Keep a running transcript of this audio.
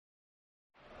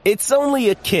It's only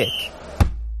a kick,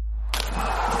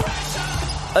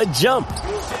 a jump,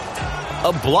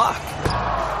 a block.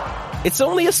 It's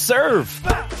only a serve.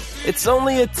 It's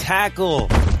only a tackle,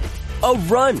 a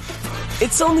run.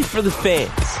 It's only for the fans.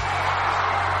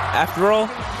 After all,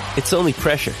 it's only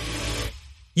pressure.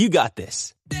 You got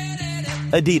this.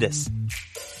 Adidas.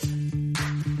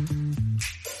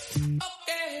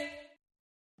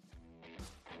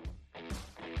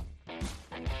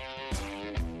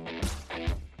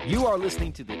 You are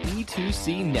listening to the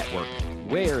E2C Network,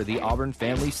 where the Auburn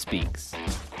family speaks.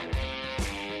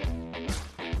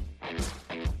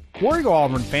 War Eagle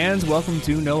Auburn fans, welcome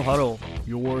to No Huddle,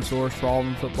 your source for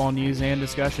Auburn football news and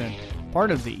discussion,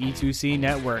 part of the E2C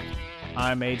Network.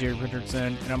 I'm AJ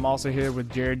Richardson, and I'm also here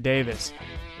with Jared Davis.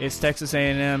 It's Texas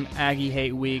A&M Aggie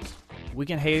Hate Week. We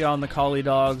can hate on the Collie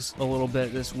Dogs a little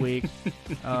bit this week.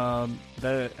 As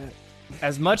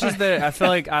much as I feel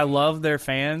like I love their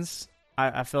fans,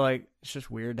 I feel like it's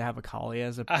just weird to have a collie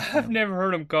as a... I've never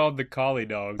heard them called the Collie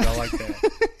Dogs. I like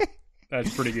that.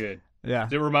 That's pretty good. Yeah.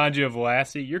 Does it remind you of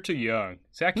Lassie? You're too young.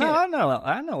 See, I can't. No,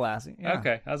 I know Lassie. Yeah.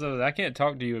 Okay. I can't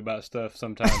talk to you about stuff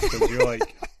sometimes because you're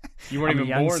like, you weren't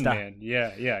even born then.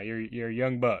 Yeah. You're a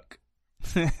young buck.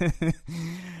 But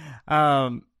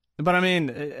I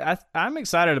mean, I'm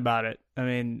excited about it. I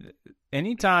mean,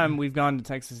 anytime we've gone to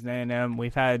Texas A&M,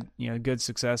 we've had good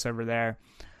success over there.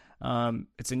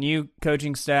 It's a new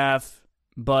coaching staff,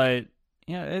 but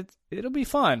it'll be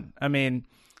fun. I mean,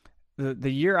 the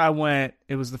year I went,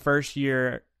 it was the first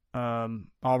year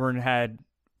Auburn had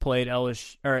played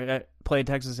played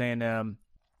Texas A&M,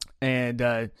 and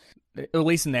at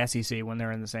least in the SEC when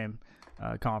they're in the same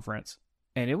conference,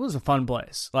 and it was a fun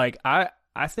place. Like I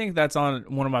think that's on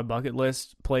one of my bucket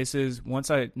list places.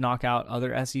 Once I knock out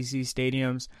other SEC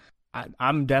stadiums,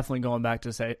 I'm definitely going back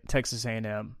to Texas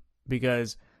A&M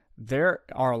because there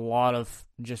are a lot of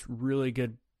just really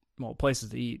good places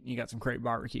to eat. You got some great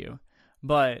barbecue,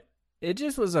 but it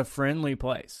just was a friendly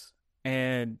place.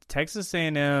 And Texas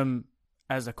A&M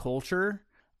as a culture,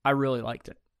 I really liked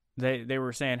it. They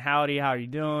were saying howdy, how you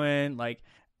doing, like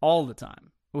all the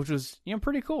time, which was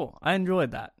pretty cool. I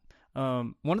enjoyed that.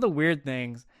 One of the weird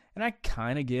things, and I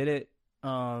kind of get it.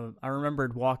 I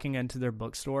remembered walking into their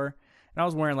bookstore, and I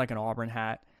was wearing like an Auburn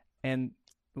hat, and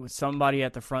with somebody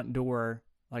at the front door,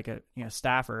 like a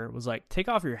staffer, was like, "Take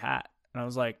off your hat," and I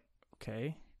was like,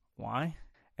 "Okay, why?"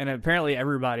 And apparently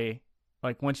everybody,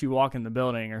 like once you walk in the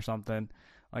building or something,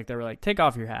 like they were like, "Take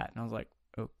off your hat," and I was like,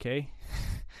 "Okay,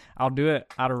 I'll do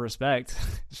it out of respect."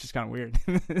 It's just kind of weird.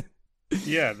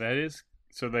 Yeah, that is.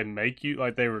 So they make you,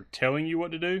 like they were telling you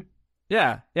what to do?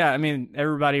 Yeah. I mean,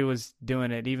 everybody was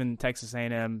doing it. Even Texas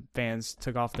A&M fans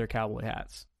took off their cowboy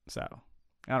hats. So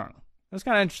I don't know. It was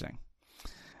kind of interesting.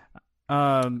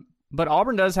 But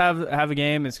Auburn does have a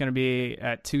game. It's going to be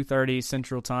at 2:30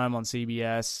 Central Time on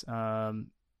CBS.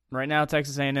 Right now,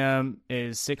 Texas A&M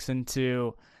is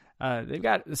 6-2. They've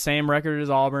got the same record as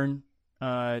Auburn.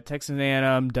 Texas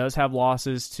A&M does have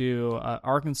losses to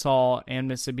Arkansas and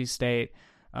Mississippi State.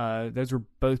 Those were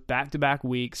both back-to-back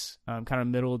weeks, kind of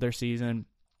middle of their season.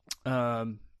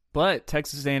 But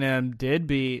Texas A&M did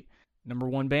beat number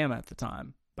 1 Bama at the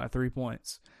time by 3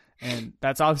 points. And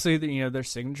that's obviously their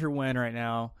signature win right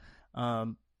now.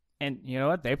 And you know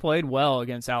what? They played well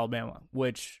against Alabama,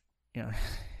 which,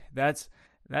 that's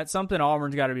something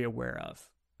Auburn's got to be aware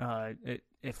of.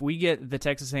 If we get the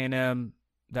Texas A&M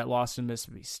that lost to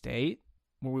Mississippi State,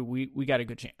 we got a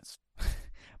good chance.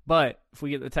 But if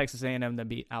we get the Texas A&M that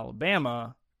beat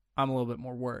Alabama, I'm a little bit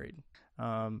more worried.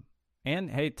 And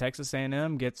hey, Texas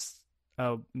A&M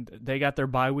they got their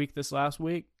bye week this last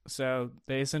week, so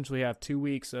they essentially have 2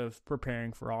 weeks of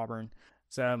preparing for Auburn.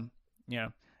 So,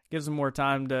 gives them more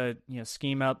time to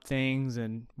scheme up things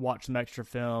and watch some extra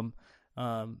film.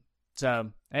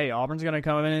 So hey, Auburn's going to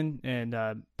come in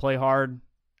and play hard,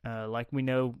 like we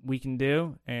know we can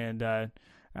do, and I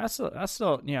still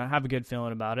have a good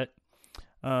feeling about it.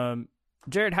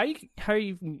 Jared, how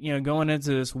you going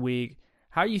into this week?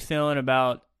 How are you feeling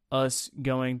about us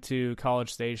going to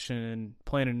College Station and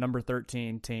playing a number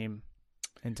 13 team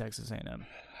in Texas A&M?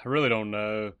 I really don't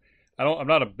know. I'm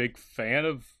not a big fan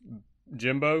of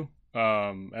Jimbo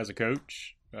as a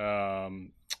coach,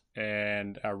 and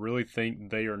I really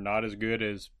think they are not as good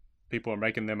as people are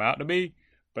making them out to be.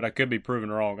 But I could be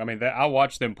proven wrong. I mean, I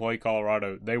watched them play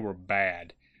Colorado. They were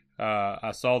bad.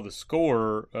 I saw the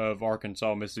score of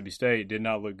Arkansas, Mississippi State. Did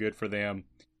not look good for them.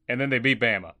 And then they beat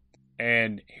Bama.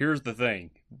 And here's the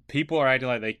thing. People are acting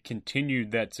like they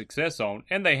continued that success on,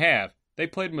 and they have. They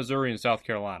played Missouri and South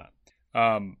Carolina.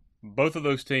 Both of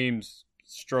those teams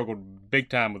struggled big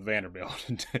time with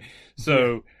Vanderbilt.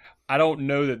 So I don't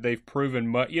know that they've proven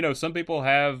much. You know, some people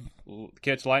have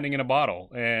catch lightning in a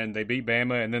bottle, and they beat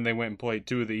Bama, and then they went and played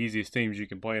two of the easiest teams you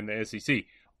can play in the SEC.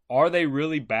 Are they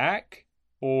really back,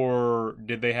 or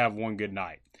did they have one good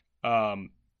night?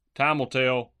 Time will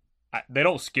tell. They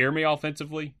don't scare me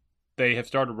offensively. They have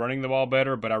started running the ball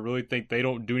better, but I really think they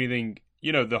don't do anything.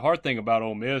 You know, the hard thing about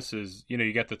Ole Miss is, you know,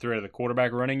 you got the threat of the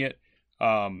quarterback running it.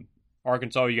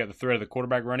 Arkansas, you got the threat of the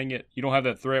quarterback running it. You don't have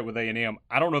that threat with A&M.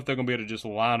 I don't know if they're going to be able to just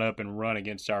line up and run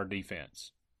against our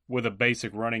defense with a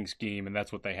basic running scheme, and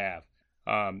that's what they have.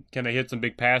 Can they hit some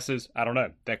big passes? I don't know.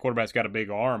 That quarterback's got a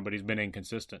big arm, but he's been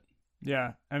inconsistent.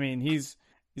 Yeah, I mean, he's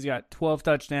got 12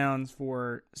 touchdowns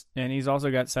and he's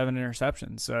also got 7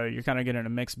 interceptions. So you're kind of getting a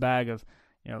mixed bag of,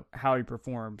 you know, how he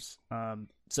performs.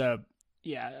 So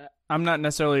yeah, I'm not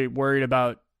necessarily worried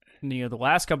about, you know, the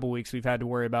last couple of weeks we've had to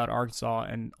worry about Arkansas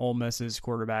and Ole Miss's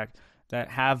quarterback that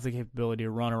have the capability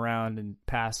to run around and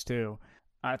pass too.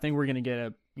 I think we're going to get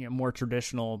a, you know, more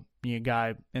traditional, you know,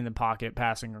 guy in the pocket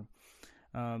passing.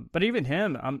 But even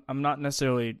him, I'm not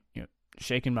necessarily, you know,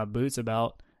 shaking my boots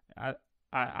about.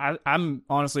 I'm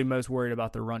honestly most worried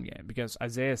about the run game because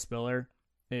Isaiah Spiller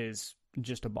is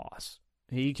just a boss.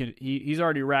 He's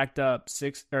already racked up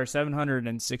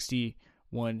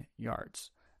 761 yards.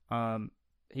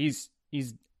 He's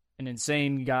an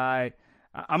insane guy.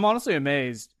 I'm honestly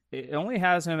amazed. It only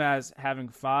has him as having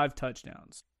 5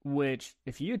 touchdowns, which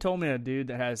if you had told me a dude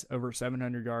that has over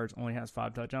 700 yards only has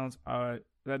 5 touchdowns,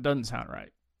 that doesn't sound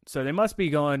right. So they must be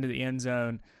going to the end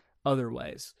zone other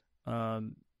ways,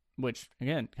 which,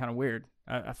 again, kind of weird.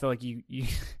 I feel like you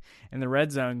in the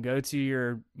red zone, go to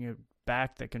your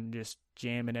back that can just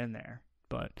jam it in there.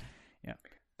 But, yeah.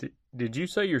 Did you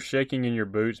say you're shaking in your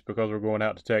boots because we're going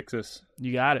out to Texas?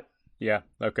 You got it. Yeah.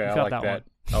 Okay. You I felt like that.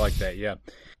 I like that. Yeah.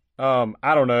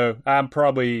 I don't know. I'm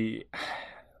probably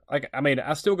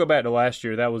I still go back to last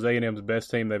year. That was A&M's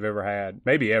best team they've ever had,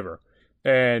 maybe ever.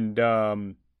 And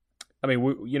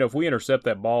if we intercept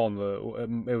that ball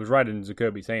it was right in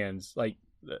Jacoby's hands. Like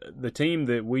the team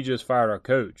that we just fired our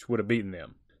coach would have beaten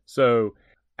them. So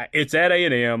it's at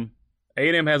A&M.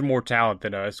 A&M has more talent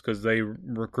than us because they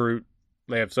recruit.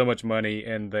 They have so much money,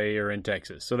 and they are in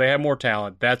Texas. So they have more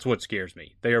talent. That's what scares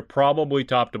me. They are probably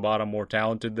top to bottom more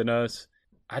talented than us.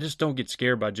 I just don't get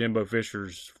scared by Jimbo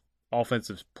Fisher's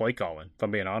offensive play calling, if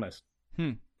I'm being honest.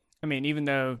 I mean, even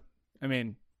though,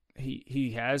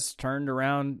 he has turned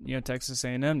around, Texas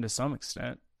A&M to some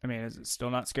extent. I mean, is it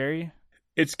still not scary?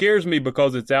 It scares me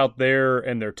because it's out there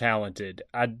and they're talented.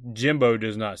 Jimbo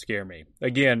does not scare me.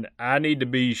 Again, I need to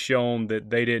be shown that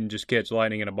they didn't just catch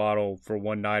lightning in a bottle for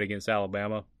one night against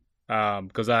Alabama,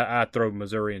 because I throw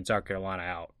Missouri and South Carolina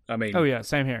out. I mean, oh yeah,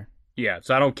 same here. Yeah,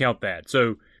 so I don't count that.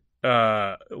 So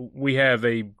we have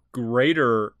a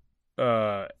greater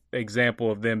example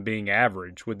of them being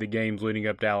average with the games leading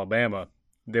up to Alabama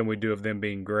than we do of them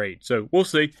being great. So we'll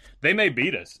see. They may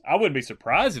beat us. I wouldn't be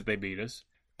surprised if they beat us.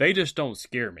 They just don't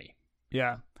scare me.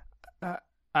 Yeah.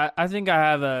 I think I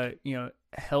have a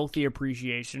healthy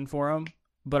appreciation for them,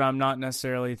 but I'm not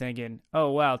necessarily thinking,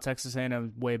 oh, wow, Texas A&M is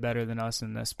way better than us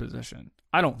in this position.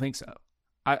 I don't think so.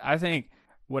 I think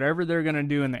whatever they're going to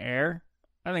do in the air,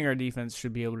 I think our defense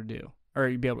should be able to do, or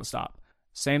be able to stop.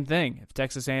 Same thing. If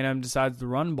Texas A&M decides to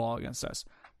run ball against us,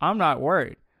 I'm not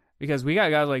worried because we got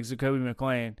guys like Zacoby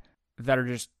McClain that are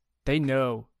just, they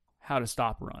know how to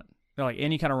stop a run. They're like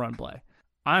any kind of run play.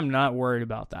 I'm not worried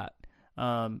about that.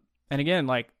 And again,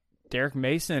 like Derek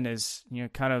Mason is,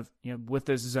 kind of, with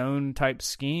this zone type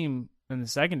scheme in the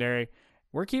secondary,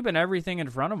 we're keeping everything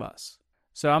in front of us.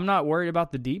 So I'm not worried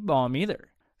about the deep ball either.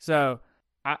 So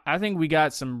I think we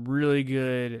got some really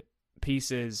good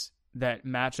pieces that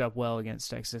match up well against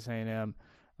Texas A&M,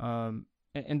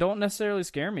 and don't necessarily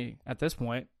scare me at this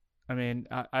point. I mean,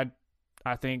 I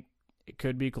think it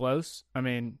could be close. I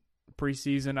mean,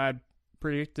 preseason I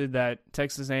predicted that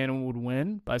Texas A&M would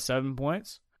win by 7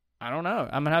 points. I don't know.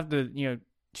 I'm gonna have to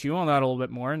chew on that a little bit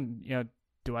more, and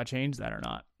do I change that or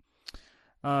not?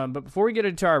 But before we get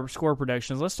into our score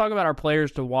predictions, let's talk about our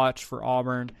players to watch for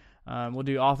Auburn. We'll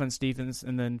do offense, defense,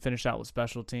 and then finish out with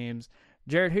special teams.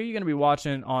 Jared, who are you going to be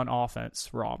watching on offense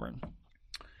for Auburn?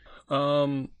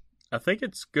 I think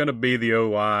it's going to be the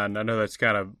O-line. I know that's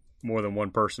kind of more than one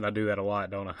person. I do that a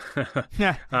lot, don't I?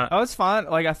 Yeah. It's fine.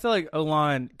 Like, I feel like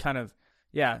O-line kind of,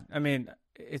 yeah, I mean,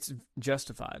 it's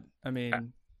justified. I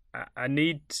mean, I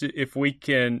need to, if we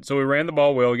can, so we ran the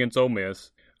ball well against Ole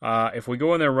Miss. If we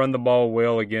go in there and run the ball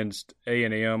well against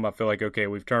A&M, I feel like, okay,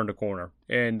 we've turned a corner.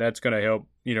 And that's going to help,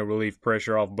 relieve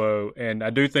pressure off Bo. And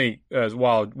I do think,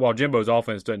 while Jimbo's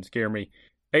offense doesn't scare me,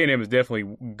 A&M is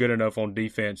definitely good enough on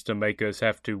defense to make us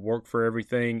have to work for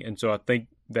everything, and so I think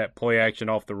that play action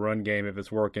off the run game, if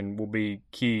it's working, will be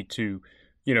key to,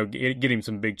 get him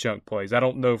some big chunk plays. I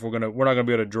don't know if we're not gonna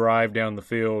be able to drive down the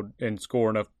field and score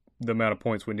enough the amount of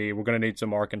points we need. We're gonna need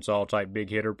some Arkansas type big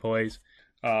hitter plays.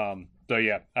 So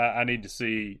yeah, I need to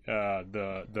see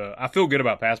the. I feel good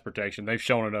about pass protection. They've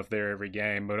shown enough there every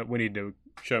game, but we need to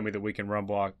show me that we can run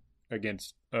block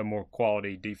against a more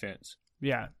quality defense.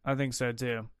 Yeah, I think so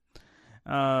too.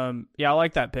 Yeah, I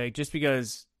like that pick just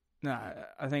because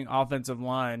I think offensive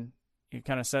line, it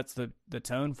kind of sets the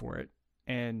tone for it.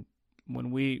 And when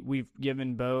we've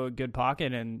given Bo a good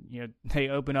pocket and they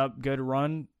open up good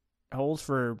run holes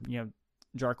for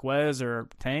Jarquez or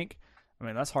Tank, I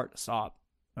mean that's hard to stop.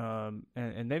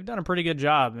 And they've done a pretty good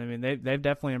job. I mean they've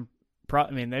definitely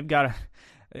they've got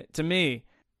to me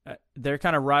they're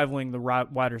kind of rivaling the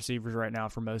wide receivers right now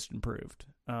for most improved.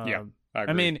 Yeah.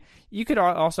 I mean, you could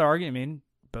also argue,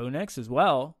 Bo Nix as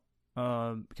well,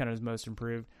 kind of is most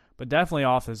improved, but definitely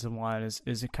offensive line is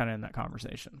kind of in that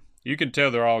conversation. You can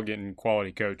tell they're all getting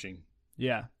quality coaching.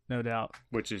 Yeah, no doubt.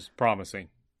 Which is promising.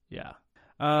 Yeah.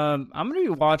 I'm going to be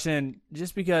watching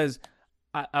just because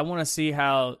I want to see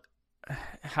how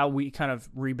we kind of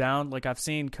rebound. Like I've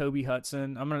seen Kobe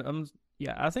Hudson.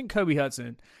 I think Kobe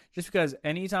Hudson, just because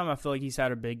anytime I feel like he's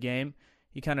had a big game,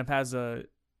 he kind of has a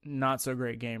not so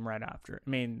great game right after. I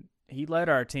mean, he led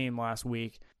our team last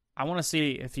week. I want to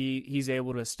see if he's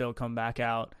able to still come back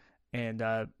out and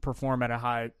perform at a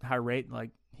high rate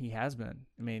like he has been.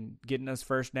 I mean, getting us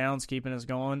first downs, keeping us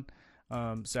going.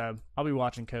 So I'll be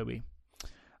watching Kobe.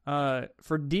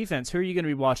 For defense, who are you going to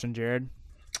be watching, Jared?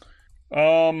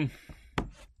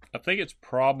 I think it's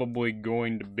probably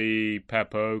going to be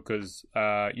Papo because,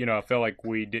 I felt like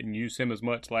we didn't use him as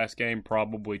much last game,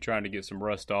 probably trying to get some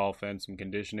rust off and some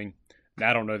conditioning. Now,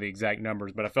 I don't know the exact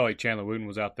numbers, but I felt like Chandler Wooten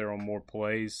was out there on more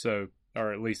plays,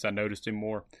 or at least I noticed him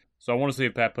more. So I want to see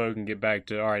if Papo can get back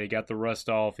to, all right, he got the rust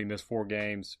off, he missed 4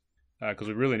 games, because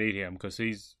we really need him because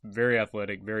he's very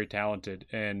athletic, very talented,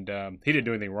 and he didn't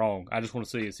do anything wrong. I just want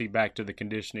to see, is he back to the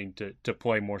conditioning to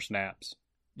play more snaps?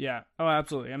 Yeah. Oh,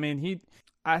 absolutely. I mean,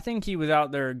 I think he was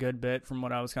out there a good bit from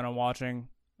what I was kind of watching.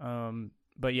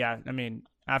 But yeah, I mean,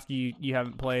 after you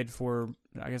haven't played for,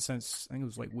 I guess since, I think it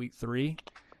was like week 3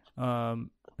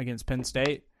 against Penn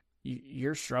State,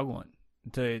 you're struggling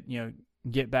to,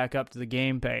 get back up to the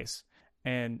game pace.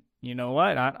 And you know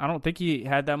what? I don't think he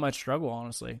had that much struggle,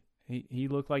 honestly. He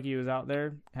looked like he was out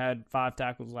there, had 5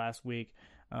 tackles last week.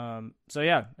 So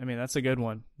yeah, I mean, that's a good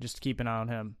one. Just to keep an eye on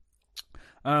him.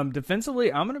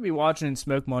 Defensively, I'm going to be watching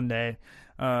Smoke Monday.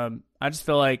 I just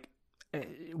feel like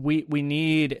we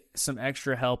need some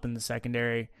extra help in the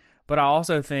secondary, but I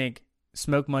also think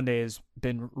Smoke Monday has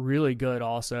been really good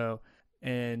also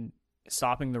in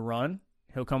stopping the run.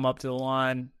 He'll come up to the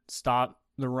line, stop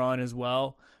the run as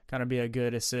well, kind of be a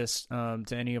good assist to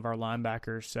any of our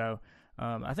linebackers. So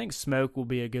I think Smoke will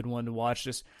be a good one to watch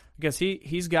just because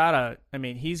he's got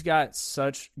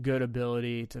such good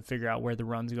ability to figure out where the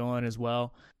run's going as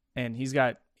well. And he's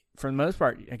got, for the most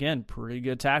part, again, pretty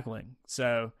good tackling.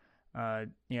 So,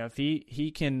 if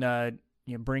he can,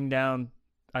 bring down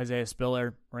Isaiah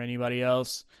Spiller or anybody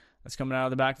else that's coming out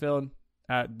of the backfield,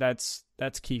 that's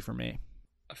key for me.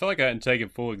 I feel like I hadn't taken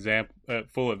full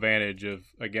advantage of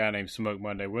a guy named Smoke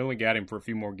Monday. We only got him for a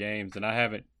few more games, and I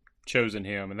haven't chosen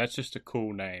him, and that's just a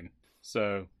cool name.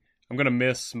 So I'm going to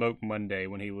miss Smoke Monday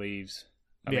when he leaves.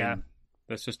 I mean,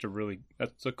 that's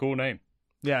a cool name.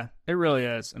 Yeah, it really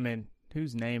is. I mean,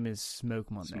 whose name is Smoke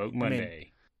Monday? Smoke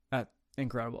Monday. That's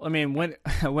incredible. I mean, when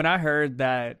I heard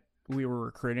that we were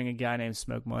recruiting a guy named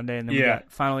Smoke Monday and then we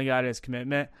finally got his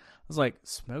commitment, I was like,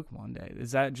 Smoke Monday?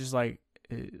 Is that just like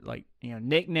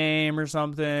nickname or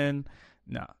something?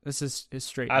 No, this is his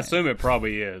straight name. I assume it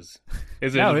probably is.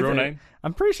 Is it his real name?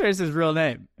 I'm pretty sure it's his real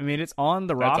name. I mean, it's on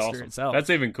the roster itself. That's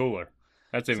even cooler.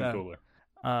 Cooler.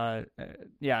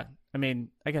 Yeah. I mean,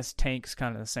 I guess Tank's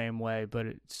kind of the same way, but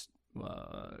it's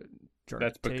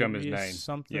that's become his name.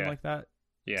 Something like that.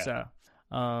 Yeah. So,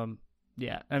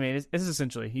 yeah. I mean, it's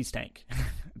essentially he's Tank.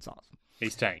 It's awesome.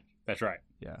 He's Tank. That's right.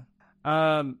 Yeah.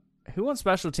 Who on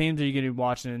special teams are you going to be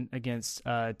watching against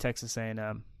Texas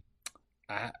A&M?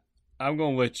 I'm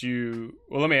going to let you.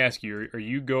 Well, let me ask you.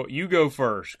 You go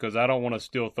first because I don't want to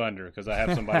steal thunder because I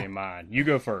have somebody in mind. You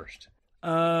go first.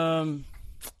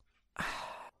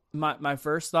 My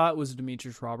first thought was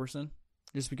Demetrius Robertson,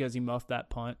 just because he muffed that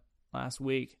punt last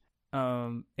week.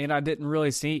 And I didn't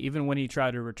really see, even when he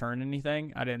tried to return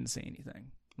anything, I didn't see anything.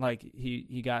 Like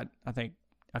he got, I think,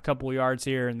 a couple yards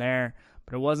here and there,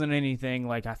 but it wasn't anything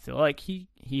like I feel like he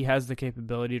has the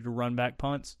capability to run back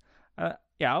punts.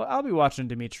 Yeah, I'll be watching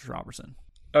Demetrius Robertson.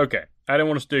 Okay, I didn't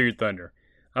want to steal your thunder.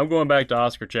 I'm going back to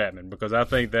Oscar Chapman because I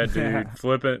think that dude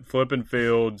flipping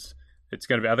fields. It's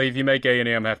going to be. I think if you make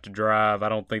A&M have to drive, I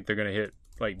don't think they're going to hit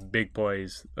like big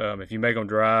plays. If you make them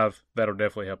drive, that'll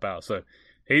definitely help out. So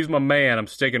he's my man. I'm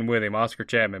sticking with him, Oscar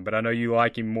Chapman. But I know you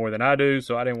like him more than I do,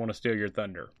 so I didn't want to steal your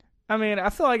thunder. I mean,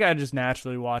 I feel like I just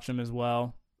naturally watch him as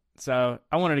well. So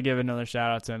I wanted to give another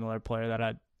shout out to another player that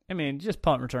I mean, just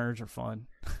punt returners are fun.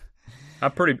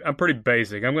 I'm pretty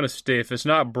basic. I'm gonna stick. If it's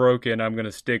not broken, I'm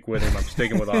gonna stick with him. I'm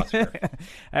sticking with Oscar.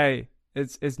 Hey,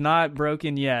 it's not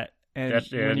broken yet. And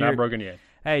It's not broken yet.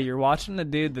 Hey, you're watching the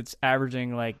dude that's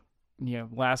averaging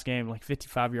last game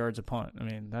 55 yards a punt. I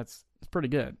mean, that's pretty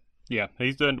good. Yeah,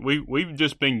 he's done. We've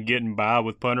just been getting by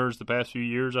with punters the past few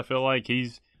years. I feel like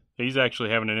he's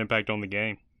actually having an impact on the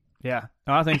game. Yeah,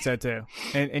 no, I think so too.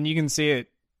 And you can see it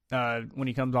when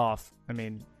he comes off. I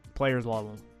mean, players love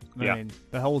him. I mean,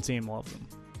 the whole team loves him.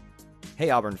 Hey,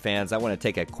 Auburn fans, I want to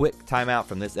take a quick timeout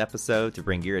from this episode to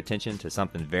bring your attention to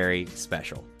something very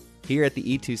special. Here at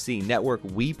the E2C Network,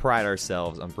 we pride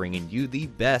ourselves on bringing you the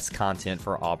best content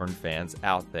for Auburn fans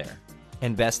out there.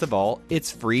 And best of all,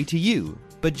 it's free to you.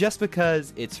 But just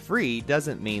because it's free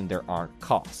doesn't mean there aren't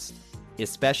costs,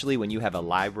 especially when you have a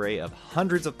library of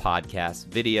hundreds of podcasts,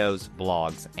 videos,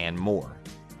 blogs, and more.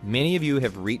 Many of you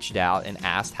have reached out and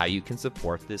asked how you can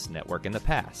support this network in the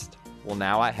past. Well,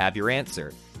 now I have your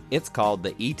answer. It's called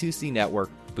the E2C Network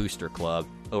Booster Club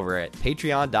over at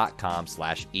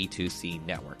patreon.com/E2C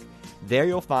Network. There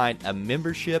you'll find a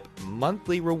membership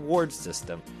monthly reward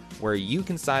system where you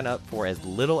can sign up for as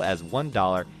little as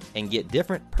 $1 and get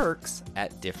different perks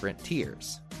at different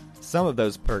tiers. Some of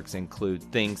those perks include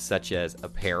things such as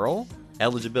apparel,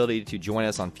 eligibility to join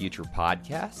us on future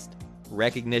podcasts,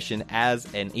 recognition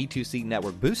as an E2C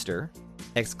Network booster,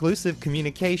 exclusive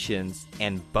communications,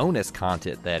 and bonus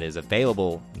content that is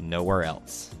available nowhere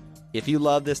else. If you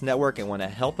love this network and want to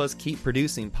help us keep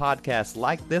producing podcasts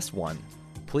like this one,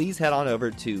 please head on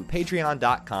over to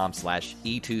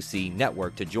patreon.com/E2C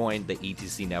Network to join the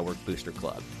E2C Network Booster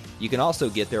Club. You can also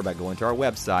get there by going to our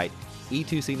website,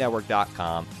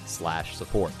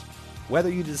 e2cnetwork.com/support. Whether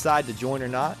you decide to join or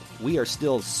not, we are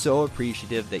still so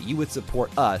appreciative that you would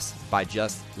support us by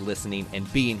just listening and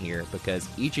being here, because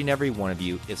each and every one of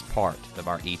you is part of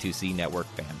our E2C Network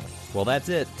family. Well, that's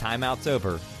it. Timeout's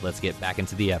over. Let's get back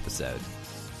into the episode.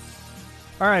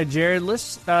 All right, Jared,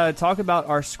 let's talk about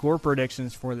our score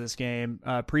predictions for this game.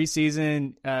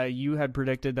 Preseason, you had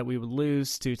predicted that we would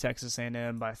lose to Texas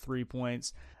A&M by 3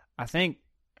 points. I think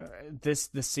this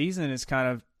season has kind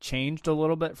of changed a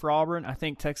little bit for Auburn. I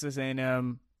think Texas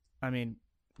A&M, I mean,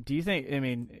 do you think,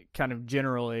 kind of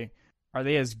generally, are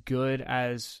they as good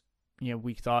as,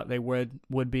 we thought they would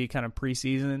be kind of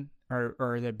preseason? Or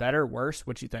are they better, worse?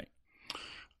 What do you think?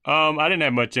 I didn't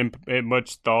have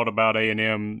much thought about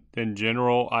A&M in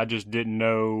general. I just didn't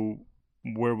know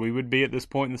where we would be at this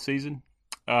point in the season.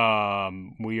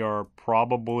 We're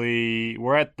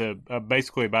at the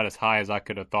basically about as high as I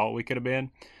could have thought we could have been.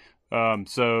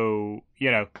 So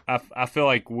I feel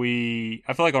like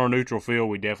on a neutral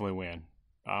field we definitely win.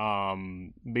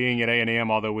 Being at A&M,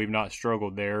 although we've not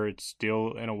struggled there, it's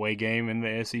still an away game in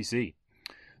the SEC.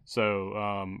 So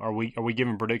are we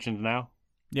giving predictions now?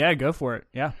 Yeah, go for it.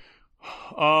 Yeah.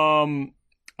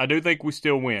 I do think we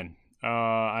still win.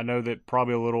 I know that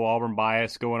probably a little Auburn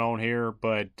bias going on here,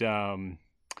 but I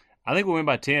think we win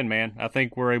by 10, man. I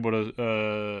think we're able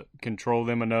to control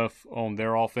them enough on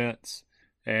their offense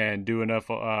and do enough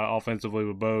offensively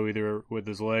with Bo, either with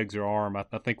his legs or arm. I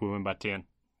think we win by 10.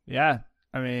 Yeah.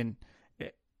 I mean,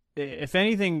 if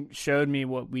anything showed me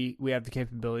what we have the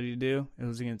capability to do, it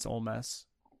was against Ole Miss.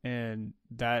 And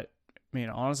that,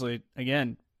 honestly,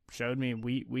 again, showed me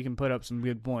we can put up some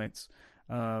good points.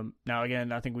 Now,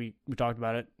 again, I think we talked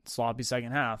about it, sloppy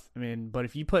second half. But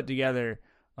if you put together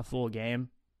a full game,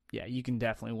 yeah, you can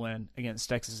definitely win against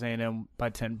Texas A&M by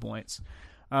 10 points.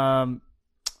 I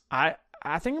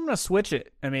think I'm going to switch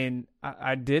it.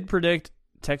 I did predict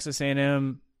Texas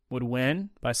A&M would win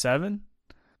by 7.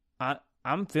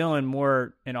 I'm feeling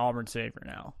more in Auburn's favor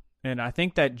now. And I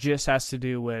think that just has to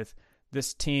do with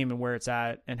this team and where it's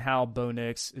at and how Bo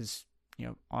Nix is,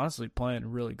 honestly playing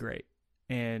really great.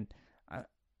 And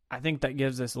I think that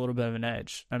gives us a little bit of an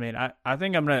edge. I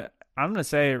think I'm gonna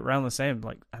say around the same.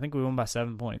 I think we won by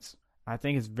 7 points. I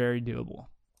think it's very doable.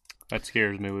 That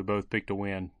scares me. We both picked a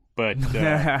win, but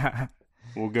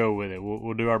we'll go with it.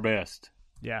 We'll do our best.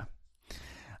 Yeah.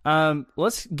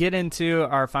 Let's get into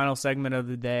our final segment of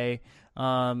the day.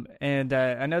 And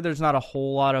I know there's not a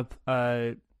whole lot of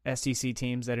SEC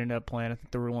teams that ended up playing. I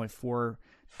think there were only 4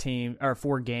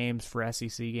 games for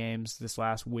SEC games this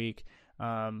last week.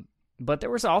 But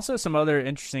there was also some other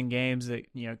interesting games that,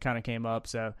 kind of came up,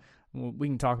 so we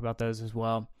can talk about those as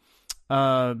well.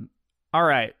 All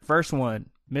right, first one,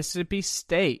 Mississippi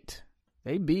State.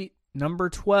 They beat number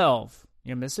 12.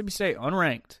 Mississippi State,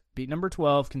 unranked, beat number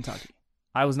 12, Kentucky.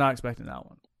 I was not expecting that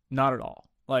one. Not at all.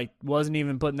 Wasn't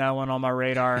even putting that one on my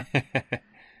radar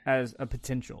as a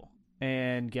potential.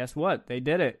 And guess what? They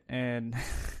did it. And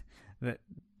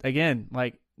again,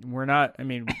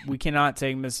 we cannot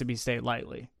take Mississippi State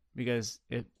lightly, because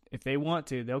if they want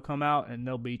to, they'll come out and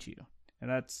they'll beat you. And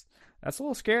that's a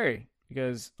little scary,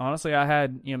 because honestly, I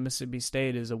had, Mississippi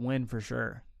State as a win for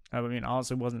sure. I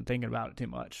honestly wasn't thinking about it too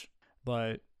much,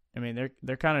 but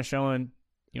they're kind of showing,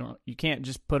 you can't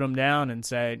just put them down and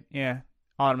say, yeah,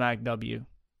 automatic W.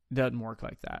 It doesn't work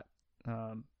like that.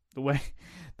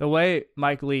 The way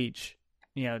Mike Leach,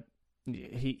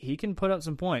 he can put up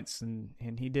some points,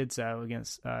 and he did so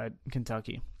against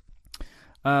Kentucky.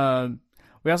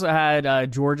 We also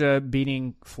had Georgia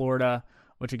beating Florida,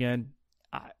 which again,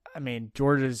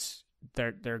 Georgia's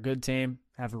they're a good team,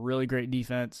 have a really great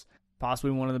defense,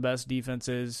 possibly one of the best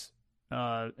defenses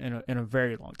in a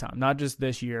very long time. Not just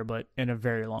this year, but in a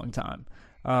very long time.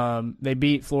 They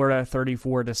beat Florida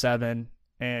 34-7,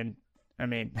 and I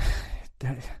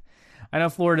know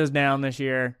Florida's down this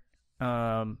year,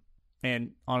 and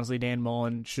honestly, Dan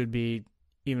Mullen should be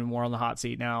even more on the hot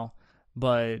seat now.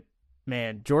 But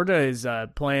man, Georgia is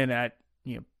playing at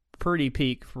pretty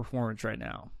peak performance right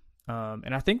now,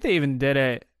 and I think they even did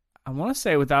it, I want to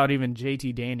say, without even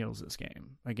JT Daniels this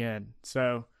game again.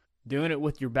 So doing it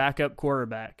with your backup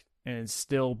quarterback and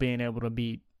still being able to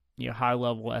beat high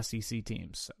level SEC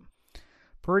teams, so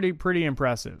pretty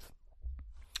impressive.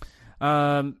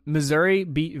 Missouri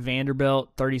beat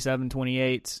Vanderbilt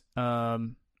 37-28.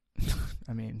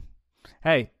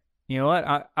 Hey, you know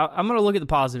what? I'm going to look at the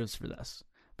positives for this,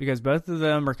 because both of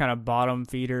them are kind of bottom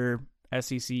feeder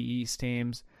SEC East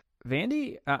teams.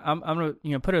 Vandy, I'm going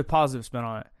to put a positive spin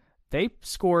on it. They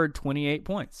scored 28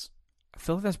 points. I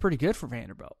feel like that's pretty good for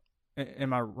Vanderbilt.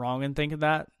 Am I wrong in thinking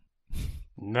that?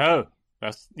 No,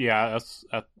 that's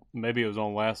maybe it was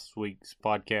on last week's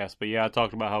podcast, but yeah, I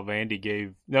talked about how Vandy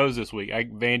gave. No, it was this week.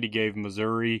 Vandy gave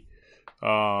Missouri.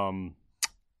 They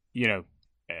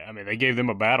gave them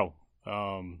a battle.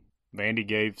 Vandy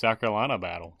gave South Carolina a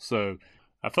battle. So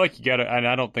I feel like you got to. And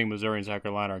I don't think Missouri and South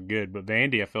Carolina are good, but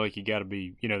Vandy, I feel like you got to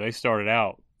be. They started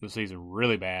out the season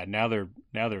really bad. Now they're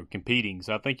competing.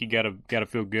 So I think you got to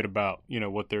feel good about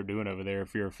what they're doing over there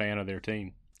if you're a fan of their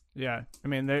team. Yeah,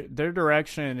 their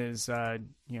direction is, I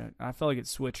feel like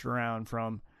it's switched around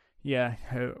from,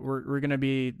 we're going to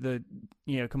be the,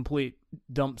 complete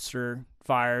dumpster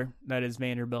fire that is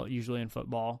Vanderbilt usually in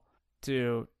football,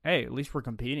 to, hey, at least we're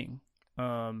competing.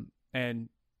 Hey,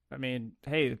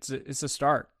 it's a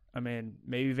start.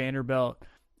 Maybe Vanderbilt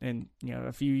in,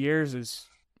 a few years is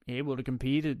able to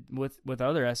compete with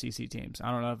other SEC teams.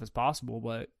 I don't know if it's possible,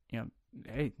 but,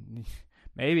 hey,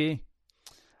 maybe.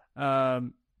 I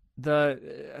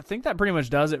think that pretty much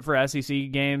does it for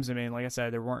SEC games. Like I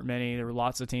said, there weren't many. There were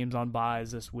lots of teams on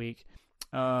byes this week.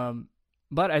 But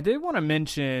I did want to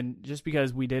mention, just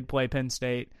because we did play Penn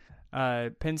State,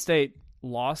 Penn State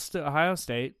lost to Ohio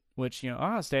State, which,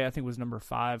 Ohio State I think was number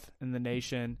 5 in the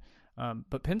nation.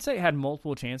 But Penn State had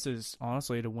multiple chances,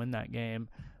 honestly, to win that game.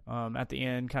 At the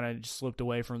end, kind of just slipped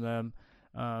away from them.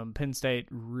 Penn State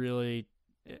really,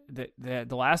 the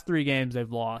last 3 games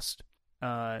they've lost.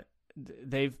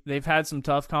 They've had some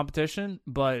tough competition,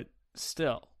 but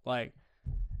still,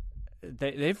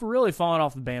 they've really fallen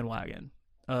off the bandwagon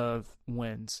of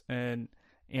wins. And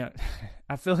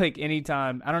I feel like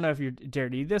anytime, I don't know if you're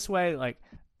Jared this way,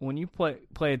 when you play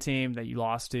a team that you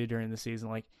lost to during the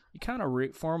season, you kind of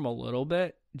root for them a little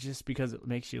bit just because it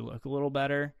makes you look a little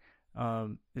better.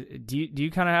 Do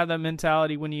you kind of have that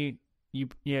mentality when you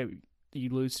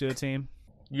lose to a team?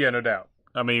 Yeah, no doubt.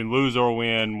 Lose or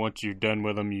win, once you're done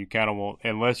with them, you kind of won't,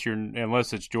 unless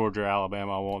it's Georgia or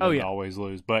Alabama, I want them to always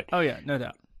lose. But oh yeah, no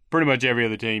doubt. Pretty much every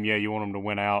other team, yeah, you want them to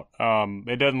win out.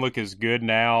 It doesn't look as good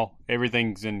now.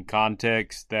 Everything's in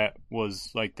context. That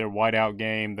was their whiteout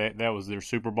game. That was their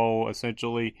Super Bowl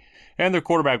essentially, and their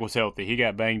quarterback was healthy. He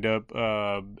got banged up.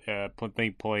 I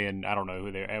think playing, I don't know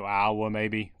who they're, Iowa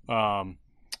maybe. Well,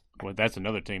 that's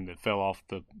another team that fell off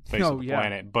the face of the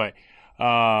planet. But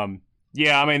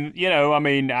yeah,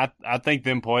 I think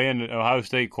them playing Ohio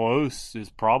State close is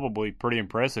probably pretty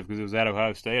impressive, because it was at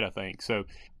Ohio State, I think. So,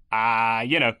 I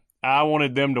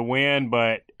wanted them to win,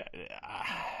 but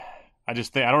I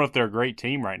just think, I don't know if they're a great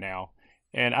team right now.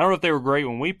 And I don't know if they were great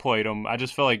when we played them. I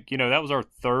just feel like, that was our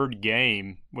 3rd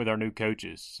game with our new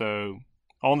coaches. So,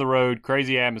 on the road,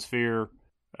 crazy atmosphere.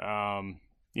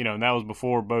 And that was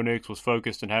before Bo Nix was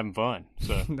focused and having fun.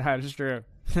 So That is true.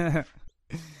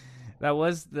 That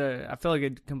was I feel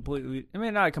like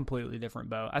not a completely different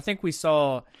Bo. I think we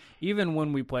saw, even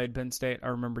when we played Penn State, I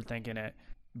remember thinking it,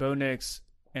 Bo Nix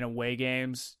in away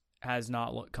games has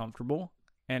not looked comfortable.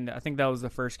 And I think that was the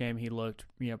first game he looked,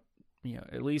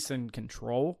 at least in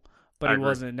control, but he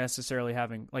wasn't necessarily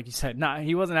having, like you said,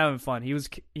 he wasn't having fun. He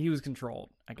was controlled,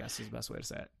 I guess is the best way to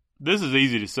say it. this is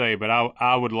easy to say, but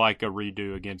I would like a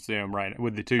redo against them right now,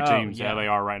 with the two teams how they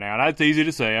are right now. And that's easy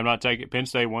to say. I'm not taking Penn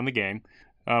State won the game,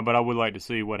 but I would like to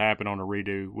see what happened on a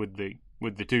redo with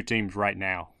the two teams right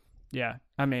now. Yeah,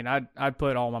 I mean, I'd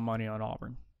put all my money on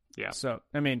Auburn. Yeah. So,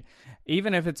 I mean,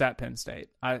 even if it's at Penn State,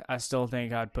 I still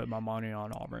think I'd put my money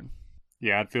on Auburn.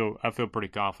 Yeah, I feel pretty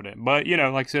confident. But,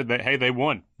 like I said, they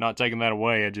won. Not taking that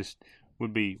away. I just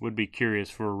would be curious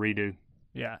for a redo.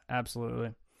 Yeah,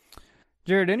 absolutely.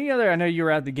 Jared, I know you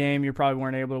were at the game. You probably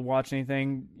weren't able to watch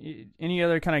anything. Any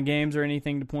other kind of games or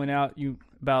anything to point out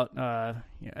about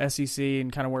SEC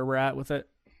and kind of where we're at with it?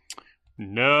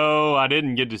 No, I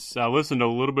didn't get to. I listened to a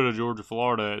little bit of Georgia,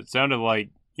 Florida. It sounded like,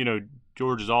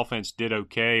 Georgia's offense did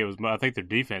okay. I think their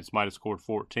defense might have scored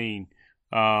 14,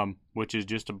 which is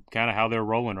just kind of how they're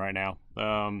rolling right now.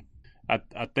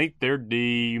 I think their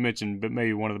D, you mentioned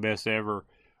maybe one of the best ever.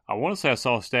 I want to say I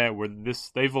saw a stat where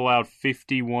they've allowed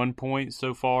 51 points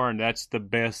so far, and that's the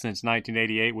best since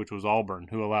 1988, which was Auburn,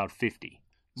 who allowed 50.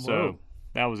 Whoa. So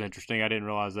that was interesting. I didn't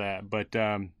realize that. But,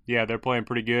 yeah, they're playing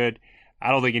pretty good.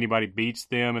 I don't think anybody beats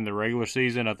them in the regular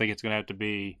season. I think it's going to have to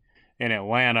be in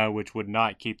Atlanta, which would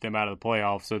not keep them out of the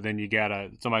playoff. So then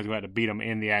somebody's going to have to beat them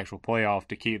in the actual playoff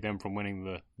to keep them from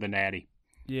winning the Natty.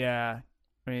 Yeah,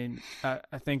 I mean,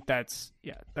 I think that's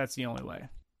the only way.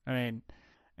 I mean,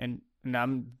 and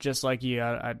I'm just like you.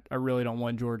 I really don't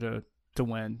want Georgia to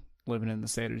win, living in the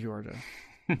state of Georgia.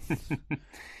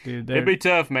 Dude, it'd be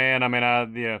tough, man. I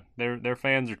mean, their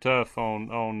fans are tough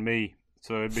on me,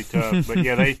 so it'd be tough. But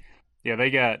they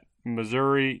got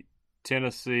Missouri,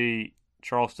 Tennessee,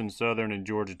 Charleston Southern, and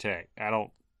Georgia Tech.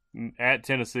 At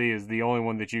Tennessee is the only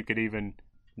one that you could even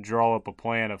draw up a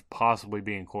plan of possibly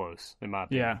being close, in my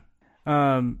opinion.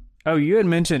 Yeah. You had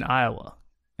mentioned Iowa,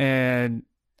 and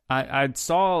I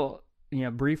saw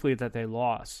briefly that they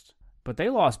lost, but they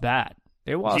lost bad.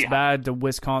 They lost bad to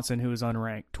Wisconsin, who was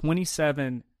unranked,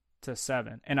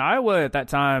 27-7. And Iowa at that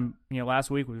time,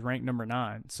 last week was ranked number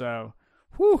 9. So,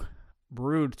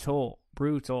 brutal.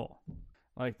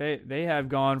 Like they have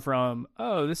gone from,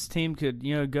 this team could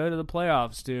go to the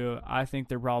playoffs to, I think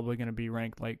they're probably going to be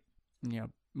ranked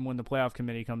when the playoff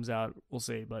committee comes out, we'll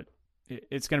see, but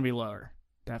it's going to be lower,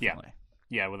 definitely.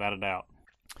 Yeah, without a doubt.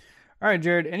 All right,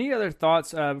 Jared, any other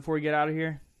thoughts before we get out of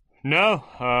here? No,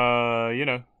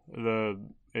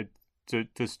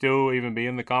 to still even be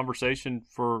in the conversation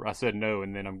I said no,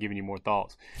 and then I'm giving you more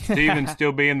thoughts. To even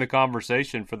still be in the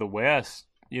conversation for the West,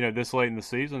 this late in the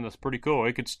season, that's pretty cool.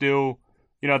 It could still,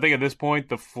 I think at this point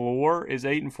the floor is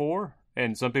 8-4,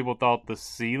 and some people thought the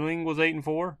ceiling was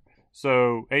 8-4.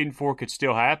 So 8-4 could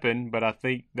still happen, but I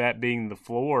think that being the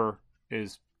floor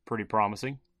is pretty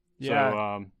promising. Yeah.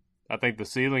 So I think the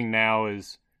ceiling now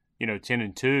is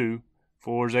 10-2,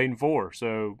 floor is 8-4.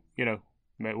 So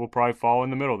we'll probably fall in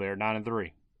the middle there,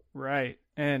 9-3. Right,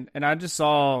 and I just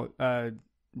saw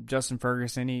Justin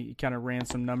Ferguson. He kind of ran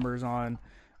some numbers on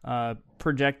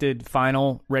projected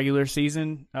final regular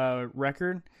season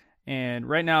record, and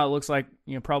right now it looks like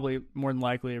probably more than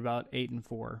likely about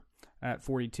 8-4 at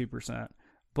 42%,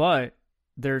 but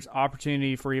there's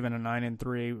opportunity for even a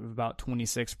 9-3 of about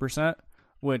 26%,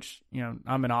 which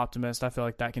I'm an optimist. I feel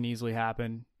like that can easily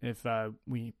happen if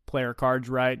we play our cards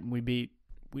right and we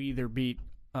either beat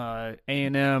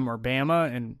A&M or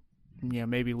Bama and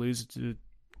maybe lose to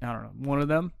one of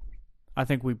them. I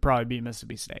think we'd probably beat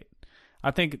Mississippi State. I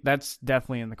think that's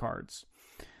definitely in the cards.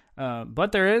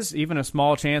 But there is even a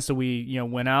small chance that we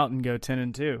win out and go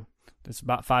 10-2. That's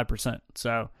about 5%.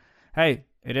 So hey,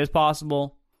 it is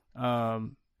possible.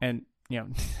 And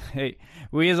hey,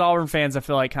 we as Auburn fans, I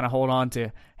feel like kind of hold on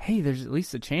to, hey, there's at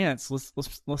least a chance.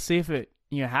 Let's see if it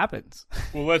happens.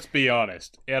 Well, let's be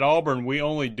honest. At Auburn, we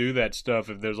only do that stuff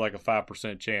if there's like a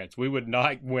 5% chance. We would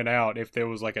not win out if there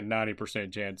was like a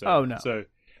 90% chance. Oh no! So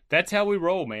that's how we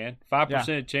roll, man.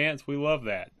 5% chance. We love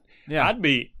that. Yeah.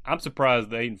 I'm surprised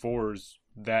the 8-4 is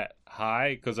that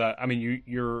high because I mean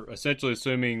you're essentially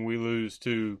assuming we lose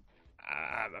to.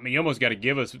 You almost got to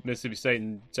give us Mississippi State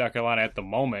and South Carolina at the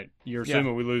moment. You're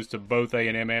assuming we lose to both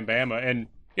A&M and Bama, and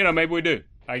maybe we do.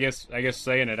 I guess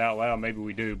saying it out loud, maybe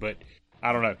we do, but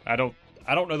I don't know. I don't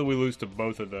know that we lose to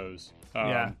both of those.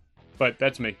 But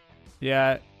that's me.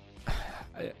 Yeah,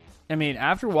 I mean,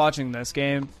 after watching this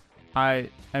game, I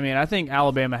mean, I think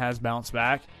Alabama has bounced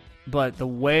back, but the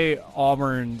way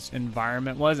Auburn's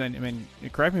environment was, and I mean,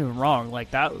 correct me if I'm wrong,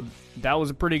 like that was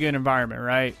a pretty good environment,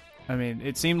 right? I mean,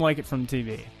 it seemed like it from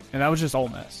TV, and that was just Ole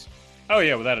Miss. Oh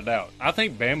yeah, without a doubt. I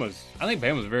think Bama's a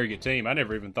very good team. I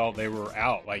never even thought they were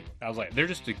out. Like I was like,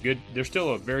 they're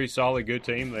still a very solid, good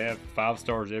team. They have 5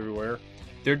 stars everywhere.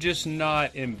 They're just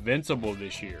not invincible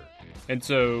this year. And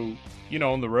so,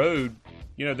 on the road,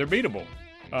 they're beatable.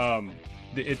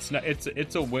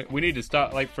 It's a win. We need to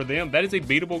stop. Like for them, that is a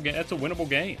beatable game. That's a winnable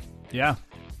game. Yeah.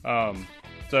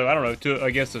 So I don't know.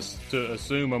 To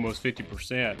assume almost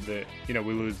 50% that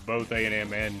we lose both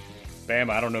A&M and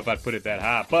Bama, I don't know if I'd put it that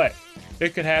high, but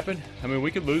it could happen. I mean,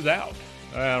 we could lose out.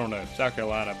 I don't know, South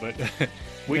Carolina, but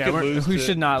we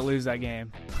should not lose that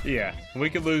game. Yeah, we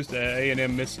could lose to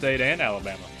A&M, Miss State, and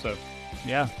Alabama. So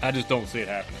yeah, I just don't see it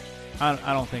happening.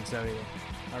 I don't think so either.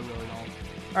 I really don't.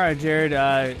 All right, Jared,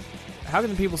 how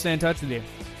can the people stay in touch with you?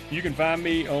 You can find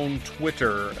me on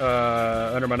Twitter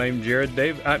under my name, Jared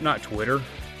Davis. Not Twitter.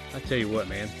 I tell you what,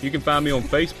 man. You can find me on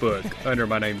Facebook under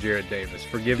my name, Jared Davis.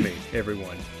 Forgive me,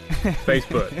 everyone.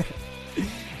 Facebook.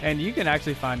 And you can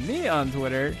actually find me on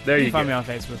Twitter. There you can find go. me on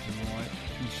Facebook if you want.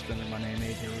 It's just under my name,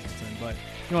 AJ Richardson. But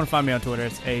if you want to find me on Twitter,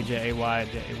 it's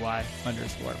AJAYJAY_.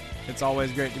 It's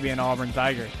always great to be an Auburn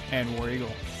Tiger and War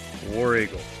Eagle. War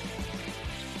Eagle.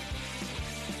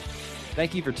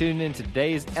 Thank you for tuning in to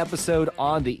today's episode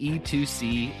on the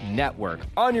E2C Network.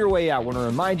 On your way out, I want to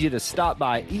remind you to stop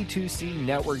by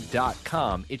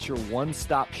e2cnetwork.com. It's your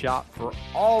one-stop shop for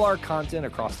all our content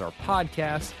across our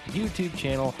podcast, YouTube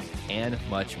channel, and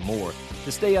much more.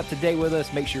 To stay up to date with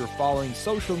us, make sure you're following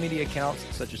social media accounts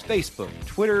such as Facebook,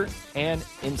 Twitter, and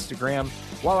Instagram.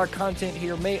 While our content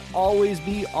here may always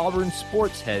be Auburn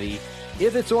sports heavy,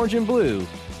 if it's orange and blue,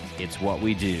 it's what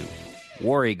we do.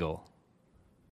 War Eagle.